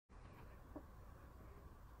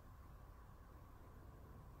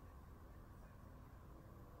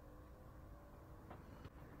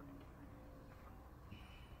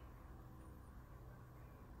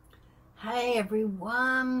Hey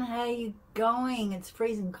everyone, how you going? It's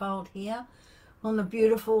freezing cold here on the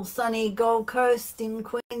beautiful sunny Gold Coast in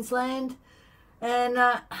Queensland. And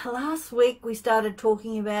last week we started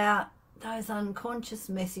talking about those unconscious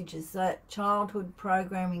messages, that childhood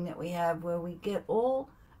programming that we have, where we get all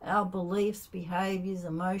our beliefs, behaviors,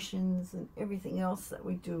 emotions, and everything else that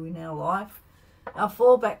we do in our life, our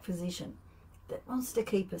fallback position that wants to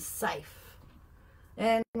keep us safe.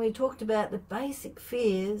 And we talked about the basic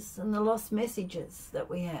fears and the lost messages that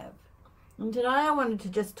we have. And today I wanted to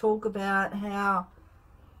just talk about how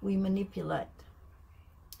we manipulate.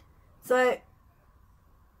 So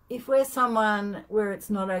if we're someone where it's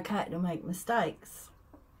not okay to make mistakes,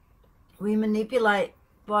 we manipulate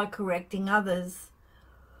by correcting others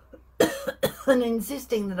and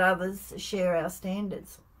insisting that others share our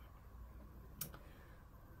standards.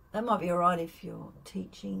 That might be all right if you're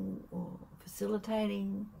teaching or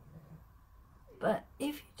facilitating, but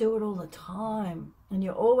if you do it all the time and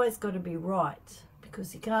you're always got to be right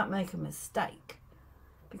because you can't make a mistake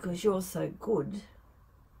because you're so good,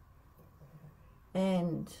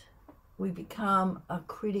 and we become a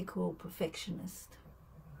critical perfectionist,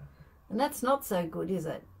 and that's not so good, is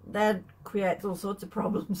it? That creates all sorts of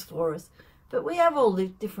problems for us. But we have all the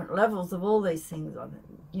different levels of all these things on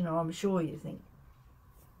it, I'm sure you think.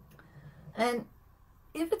 And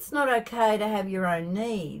if it's not okay to have your own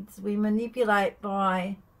needs, we manipulate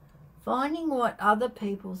by finding what other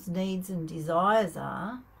people's needs and desires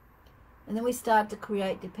are, and then we start to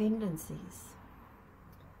create dependencies.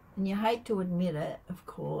 And you hate to admit it, of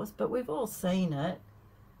course, but we've all seen it,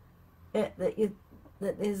 that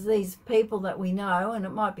there's these people that we know, and it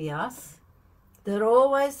might be us, that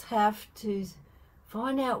always have to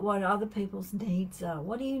find out what other people's needs are.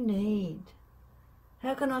 What do you need?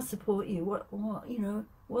 How can I support you?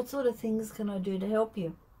 What sort of things can I do to help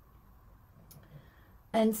you?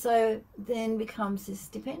 And so then becomes this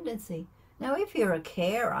dependency. Now, if you're a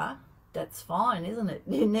carer, that's fine, isn't it?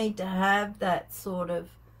 You need to have that sort of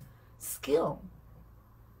skill.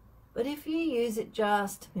 But if you use it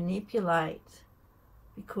just to manipulate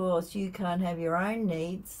because you can't have your own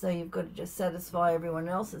needs, so you've got to just satisfy everyone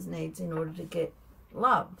else's needs in order to get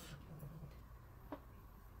love.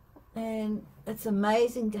 And it's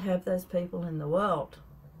amazing to have those people in the world.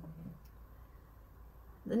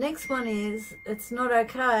 The next one is, it's not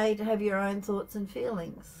okay to have your own thoughts and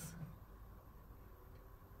feelings.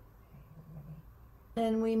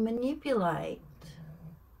 And we manipulate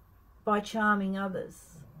by charming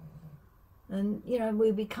others. And,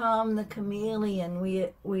 we become the chameleon.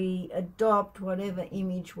 We adopt whatever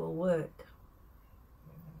image will work.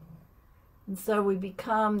 And so we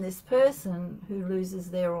become this person who loses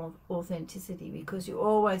their authenticity, because you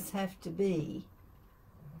always have to be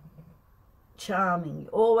charming. You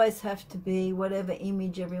always have to be whatever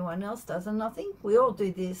image everyone else does. And I think we all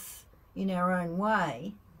do this in our own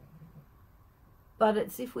way. But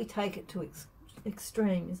it's if we take it to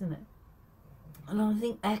extreme, isn't it? And I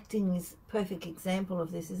think acting is a perfect example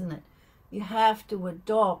of this, isn't it? You have to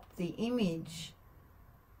adopt the image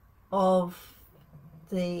of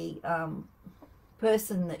the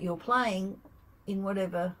person that you're playing in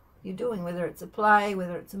whatever you're doing, whether it's a play,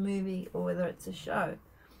 whether it's a movie, or whether it's a show.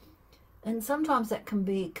 And sometimes that can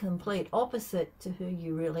be complete opposite to who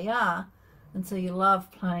you really are, and so you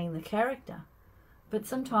love playing the character. But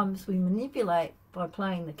sometimes we manipulate by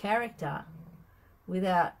playing the character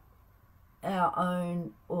without our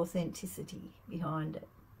own authenticity behind it.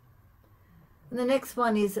 And the next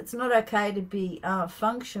one is, it's not okay to be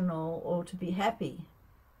functional or to be happy.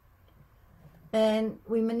 And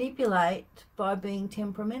we manipulate by being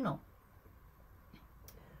temperamental.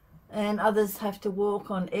 And others have to walk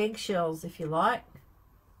on eggshells, if you like,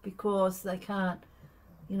 because they can't,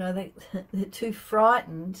 they're too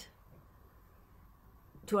frightened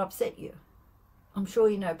to upset you. I'm sure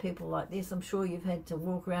you know people like this. I'm sure you've had to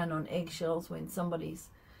walk around on eggshells when somebody's,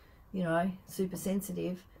 super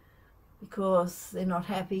sensitive, because they're not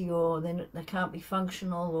happy, or they can't be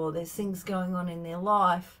functional, or there's things going on in their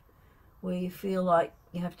life where you feel like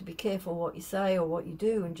you have to be careful what you say or what you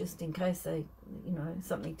do, and just in case they,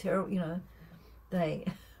 something terrible, they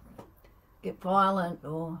get violent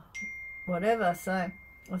or whatever. So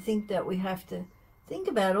I think that we have to think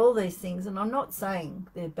about all these things, and I'm not saying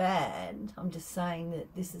they're bad. I'm just saying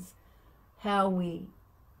that this is how we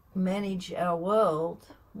manage our world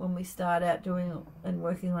when we start out doing and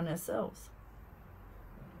working on ourselves.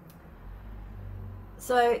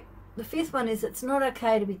 So the fifth one is, it's not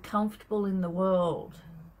okay to be comfortable in the world,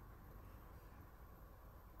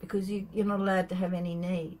 because you're not allowed to have any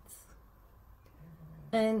needs.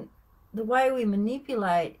 And the way we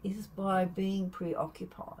manipulate is by being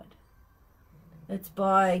preoccupied. It's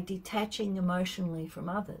by detaching emotionally from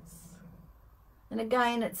others. And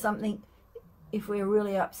again, it's something, if we're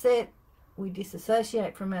really upset, we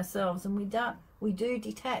disassociate from ourselves, and we do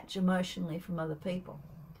detach emotionally from other people.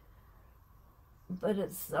 But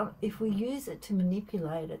it's if we use it to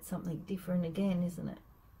manipulate, it's something different again, isn't it?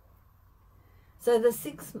 So the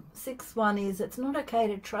sixth one is, it's not okay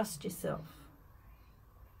to trust yourself.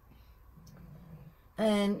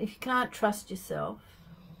 And if you can't trust yourself,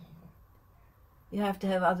 you have to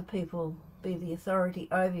have other people be the authority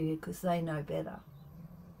over you because they know better.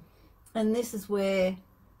 And this is where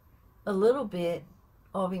a little bit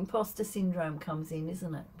of imposter syndrome comes in,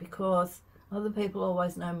 isn't it? Because other people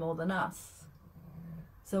always know more than us.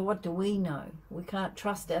 So what do we know? We can't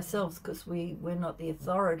trust ourselves because we're not the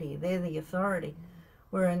authority. They're the authority.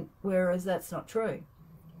 Whereas that's not true.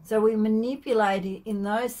 So we manipulate it in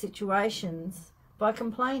those situations by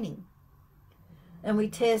complaining. And we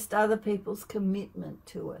test other people's commitment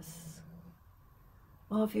to us.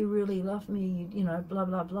 Oh, if you really love me, you know, blah,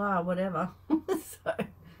 blah, blah, whatever. So,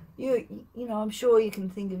 you know, I'm sure you can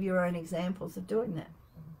think of your own examples of doing that.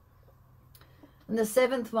 And the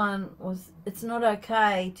seventh one was, it's not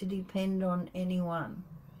okay to depend on anyone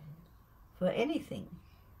for anything.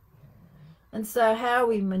 And so how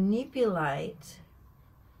we manipulate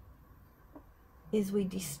is we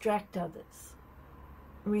distract others.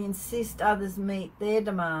 We insist others meet their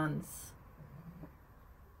demands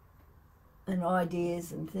and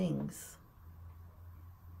ideas and things,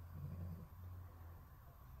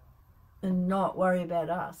 and not worry about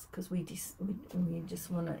us, because we just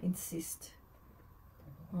want to insist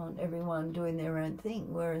on everyone doing their own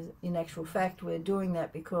thing, whereas in actual fact we're doing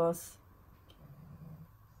that because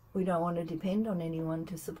we don't want to depend on anyone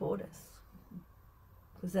to support us,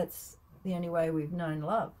 because that's the only way we've known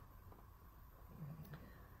love.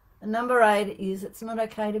 And number 8 is, it's not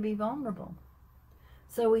okay to be vulnerable.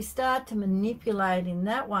 So we start to manipulate in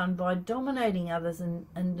that one by dominating others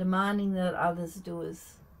and demanding that others do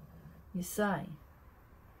as you say.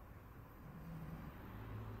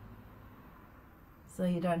 So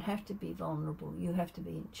you don't have to be vulnerable, you have to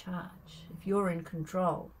be in charge. If you're in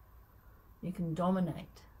control, you can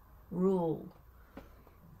dominate, rule.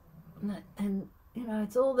 And you know,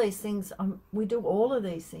 it's all these things, we do all of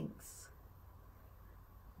these things.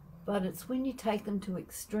 But it's when you take them to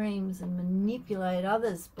extremes and manipulate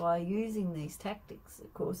others by using these tactics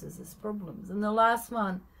that causes us problems. And the last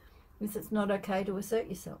one is, it's not okay to assert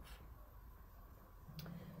yourself.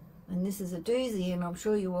 And this is a doozy, and I'm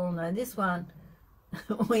sure you all know this one.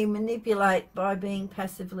 We manipulate by being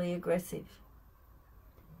passively aggressive.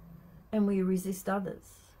 And we resist others.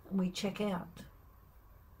 And we check out.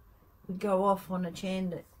 We go off on a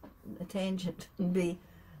tangent and be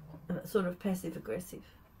sort of passive aggressive,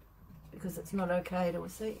 because it's not okay to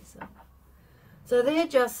assert yourself. So they're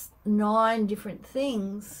just 9 different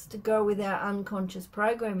things to go with our unconscious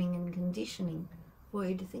programming and conditioning for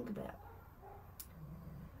you to think about.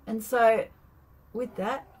 And so with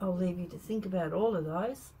that, I'll leave you to think about all of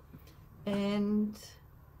those, and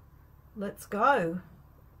let's go.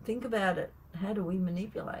 Think about it. How do we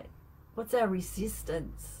manipulate? What's our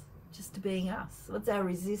resistance just to being us? What's our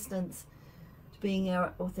resistance to being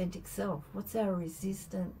our authentic self? What's our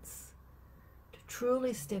resistance to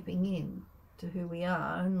truly stepping in to who we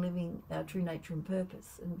are and living our true nature and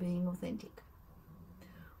purpose and being authentic?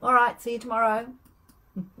 All right, see you tomorrow.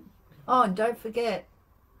 Oh, and don't forget,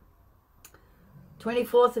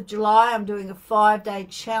 24th of July, I'm doing a 5-day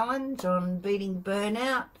challenge on beating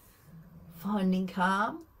burnout, finding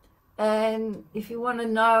calm. And if you want to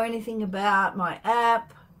know anything about my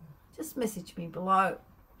app, just message me below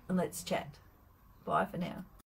and let's chat. Bye for now.